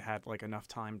because I had enough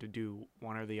time to do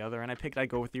one or the other, and I'd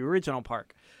go with the original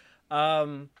park.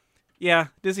 Yeah,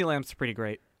 Disneyland's pretty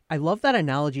great. I love that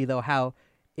analogy, though, how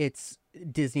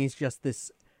Disney's just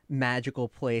this magical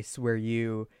place where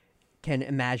you can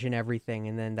imagine everything,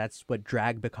 and then that's what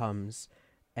drag becomes.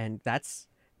 And that's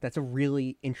a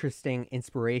really interesting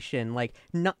inspiration.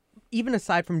 Not even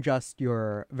aside from just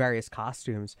your various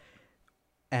costumes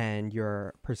and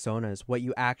your personas, what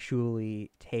you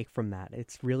actually take from that.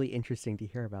 It's really interesting to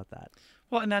hear about that.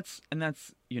 Well, and that's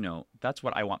that's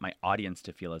what I want my audience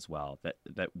to feel as well.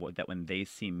 That when they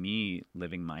see me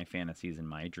living my fantasies and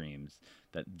my dreams,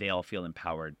 that they'll feel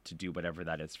empowered to do whatever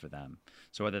that is for them.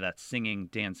 So whether that's singing,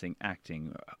 dancing,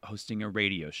 acting, hosting a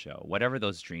radio show, whatever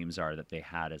those dreams are that they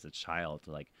had as a child,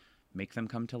 make them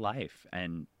come to life.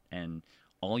 And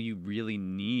all you really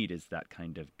need is that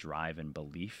kind of drive and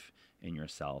belief in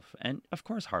yourself, and of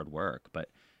course hard work. But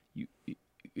you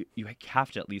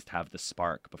have to at least have the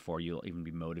spark before you'll even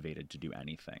be motivated to do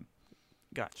anything.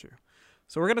 Got you.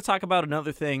 So we're going to talk about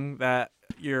another thing that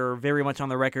you're very much on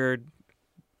the record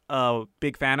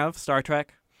big fan of, Star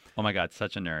Trek. Oh my God,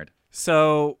 such a nerd.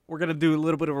 So we're going to do a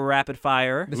little bit of a rapid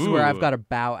fire. This is where I've got to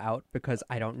bow out because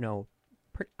I don't know.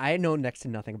 I know next to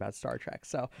nothing about Star Trek,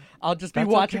 so I'll just be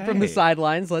watching from the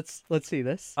sidelines. Let's see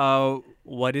this.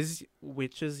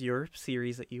 Which is your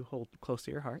series that you hold close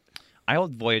to your heart? I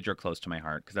hold Voyager close to my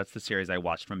heart because that's the series I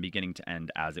watched from beginning to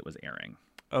end as it was airing.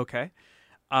 Okay.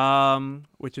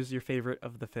 Which is your favorite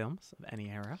of the films of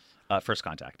any era? First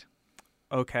Contact.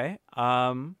 Okay.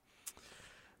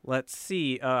 Let's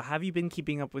see. Have you been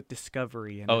keeping up with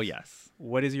Discovery? Oh, yes.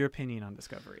 What is your opinion on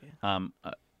Discovery?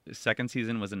 Second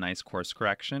season was a nice course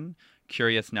correction.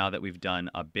 Curious now that we've done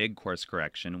a big course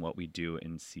correction, what we do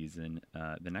in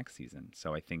the next season.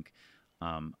 So I think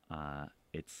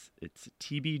it's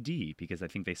TBD because I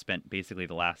think they spent basically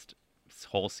the last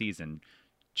whole season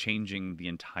changing the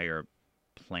entire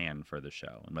plan for the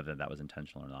show, and whether that was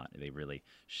intentional or not, they really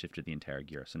shifted the entire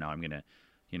gear. So now I'm gonna,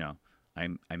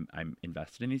 I'm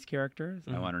invested in these characters.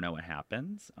 I want to know what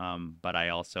happens, but I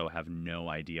also have no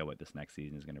idea what this next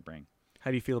season is going to bring. How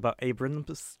do you feel about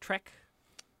Abrams' Trek?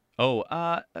 Oh,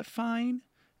 fine.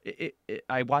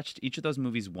 I watched each of those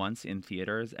movies once in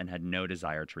theaters and had no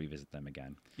desire to revisit them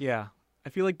again. Yeah. I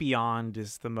feel like Beyond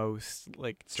is the most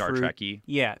Star Trek-y.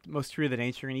 Yeah, most true to the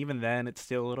nature, and even then it's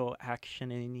still a little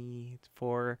action-y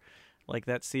for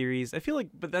that series. I feel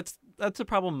but that's a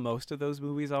problem most of those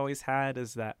movies always had,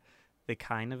 is that they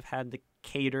kind of had to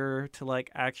cater to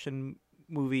action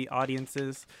movie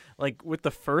audiences. With the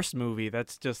first movie,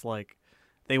 that's just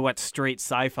they went straight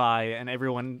sci-fi, and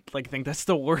everyone think that's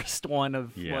the worst one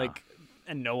of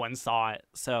and no one saw it.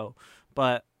 So,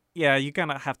 but yeah, you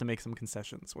kind of have to make some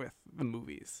concessions with the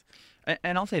movies.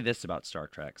 And I'll say this about Star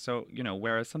Trek. So,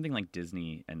 whereas something like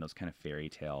Disney and those kind of fairy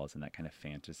tales and that kind of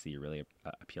fantasy really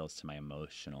appeals to my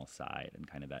emotional side and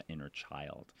kind of that inner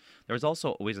child, there was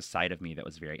also always a side of me that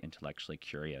was very intellectually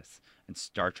curious. And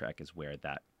Star Trek is where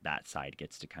that side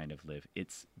gets to kind of live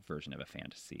its version of a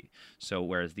fantasy. So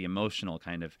whereas the emotional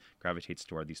kind of gravitates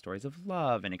toward these stories of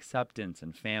love and acceptance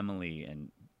and family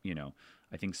and,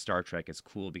 I think Star Trek is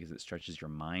cool because it stretches your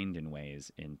mind in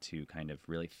ways into kind of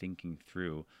really thinking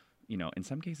through, in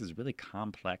some cases, really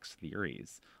complex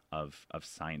theories of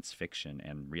science fiction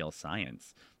and real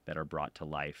science that are brought to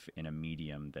life in a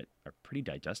medium that are pretty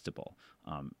digestible.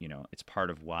 It's part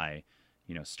of why,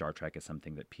 Star Trek is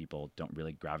something that people don't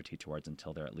really gravitate towards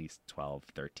until they're at least 12,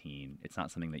 13. It's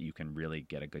not something that you can really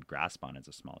get a good grasp on as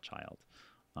a small child.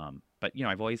 But,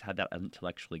 I've always had that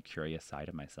intellectually curious side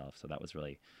of myself. So that was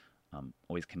really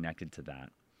always connected to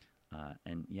that.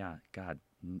 And yeah, God,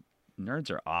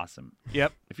 nerds are awesome.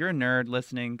 Yep. If you're a nerd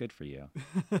listening, good for you.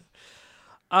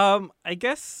 I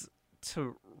guess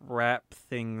to wrap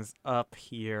things up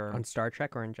here. On Star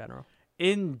Trek or in general?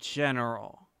 In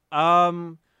general.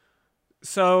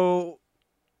 So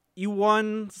you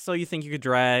won, so you think you could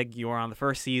drag. You were on the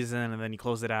first season, and then you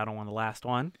closed it out on the last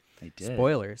one. I did.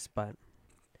 Spoilers, but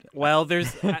Well,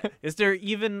 there's is there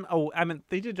even I mean,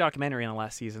 they did a documentary on the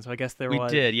last season, so I guess there We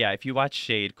was. did, yeah. If you watch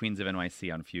Shade, Queens of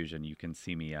NYC on Fusion, you can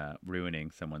see me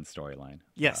ruining someone's storyline.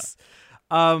 Yes.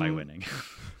 By winning.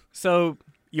 So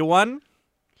you won.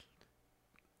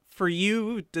 For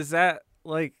you, does that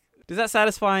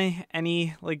satisfy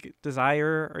any like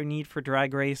desire or need for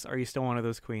Drag Race? Are you still one of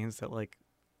those queens that like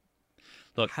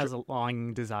Look, has a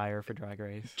long desire for Drag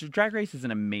Race? Drag Race is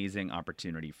an amazing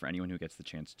opportunity for anyone who gets the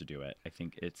chance to do it. I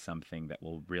think it's something that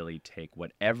will really take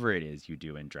whatever it is you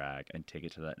do in drag and take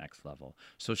it to that next level.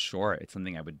 So sure, it's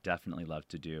something I would definitely love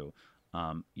to do.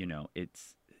 You know, it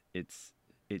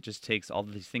just takes all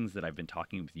of these things that I've been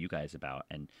talking with you guys about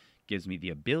and gives me the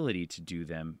ability to do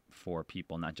them for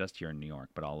people, not just here in New York,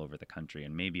 but all over the country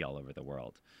and maybe all over the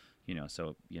world. You know,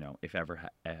 so, you know, if ever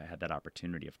had that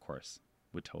opportunity, of course,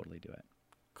 would totally do it.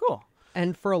 Cool.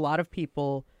 And for a lot of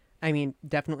people, I mean,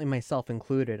 definitely myself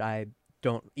included, I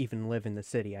don't even live in the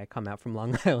city. I come out from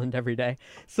Long Island every day.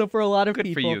 So for a lot of Good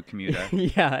people, for you, commuter.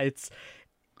 yeah,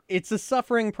 it's a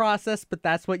suffering process, but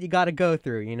that's what you got to go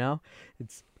through, you know?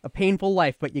 It's a painful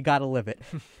life, but you got to live it.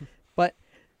 But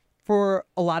for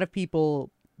a lot of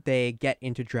people, they get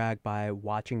into drag by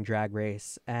watching Drag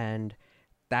Race, and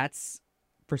that's,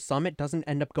 for some, it doesn't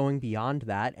end up going beyond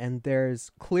that. And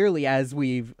there's clearly, as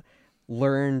we've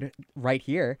learned right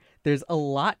here, there's a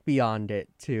lot beyond it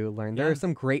to learn. There are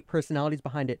some great personalities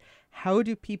behind it. How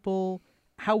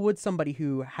would somebody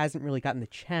who hasn't really gotten the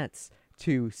chance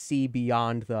to see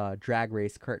beyond the Drag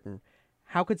Race curtain,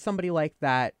 how could somebody like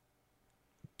that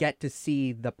get to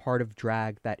see the part of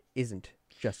drag that isn't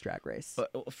just Drag Race?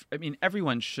 I mean,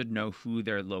 everyone should know who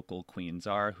their local queens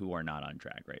are who are not on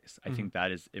Drag Race. I think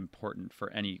that is important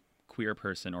for any queer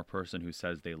person or person who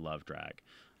says they love drag.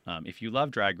 If you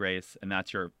love Drag Race and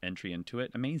that's your entry into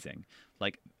it, amazing.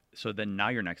 Like, so then now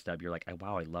your next step, you're like,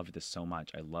 wow, I love this so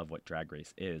much. I love what Drag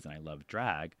Race is and I love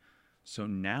drag. So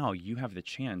now you have the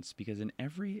chance, because in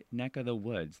every neck of the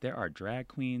woods, there are drag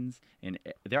queens in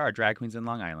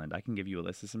Long Island. I can give you a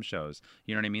list of some shows.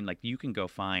 You know what I mean? Like, you can go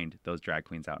find those drag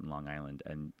queens out in Long Island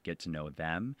and get to know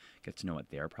them, get to know what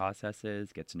their process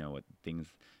is, get to know what things,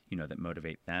 you know, that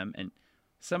motivate them. And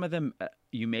some of them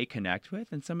you may connect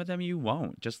with, and some of them you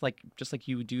won't. Just like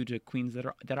you do to queens that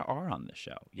are on the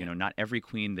show. You know, not every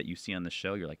queen that you see on the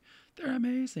show, you're like, they're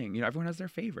amazing. You know, everyone has their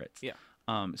favorites. Yeah.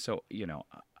 So, you know,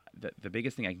 the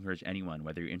biggest thing I can encourage anyone,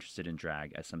 whether you're interested in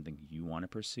drag as something you want to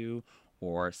pursue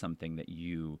or something that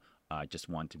you just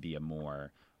want to be a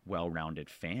more well-rounded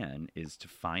fan, is to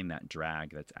find that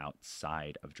drag that's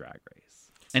outside of Drag Race.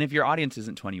 And if your audience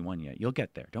isn't 21 yet, you'll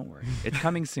get there. Don't worry. It's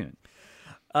coming soon.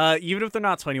 Even if they're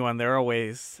not 21, there are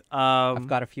ways. I've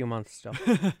got a few months still.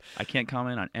 I can't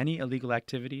comment on any illegal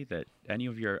activity that any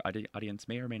of your audience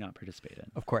may or may not participate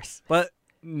in. Of course. But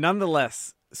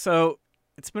nonetheless, so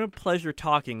it's been a pleasure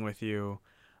talking with you.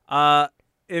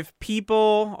 If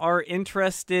people are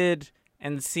interested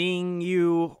in seeing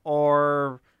you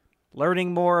or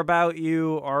learning more about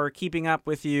you or keeping up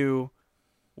with you,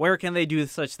 where can they do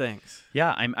such things?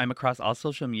 Yeah, I'm across all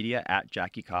social media at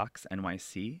Jackie Cox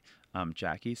NYC.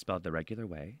 Jackie spelled the regular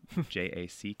way,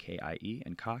 Jackie,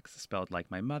 and Cox spelled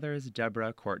like my mother's,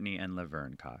 Deborah, Courtney, and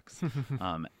Laverne Cox.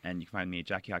 And you can find me at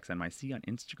Jackie Cox NYC on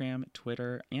Instagram,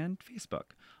 Twitter, and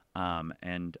Facebook.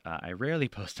 And I rarely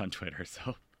post on Twitter,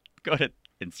 so go to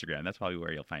Instagram. That's probably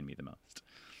where you'll find me the most.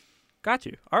 Got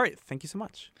you. All right. Thank you so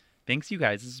much. Thanks, you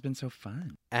guys. This has been so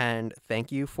fun. And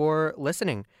thank you for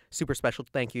listening. Super special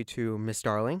thank you to Miss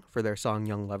Darling for their song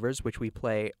Young Lovers, which we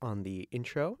play on the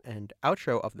intro and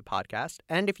outro of the podcast.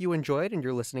 And if you enjoyed and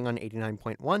you're listening on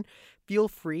 89.1, feel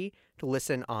free to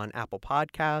listen on Apple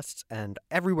Podcasts and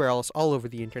everywhere else all over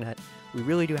the internet. We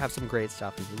really do have some great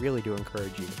stuff, and we really do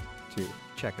encourage you to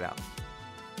check it out.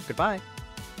 Goodbye.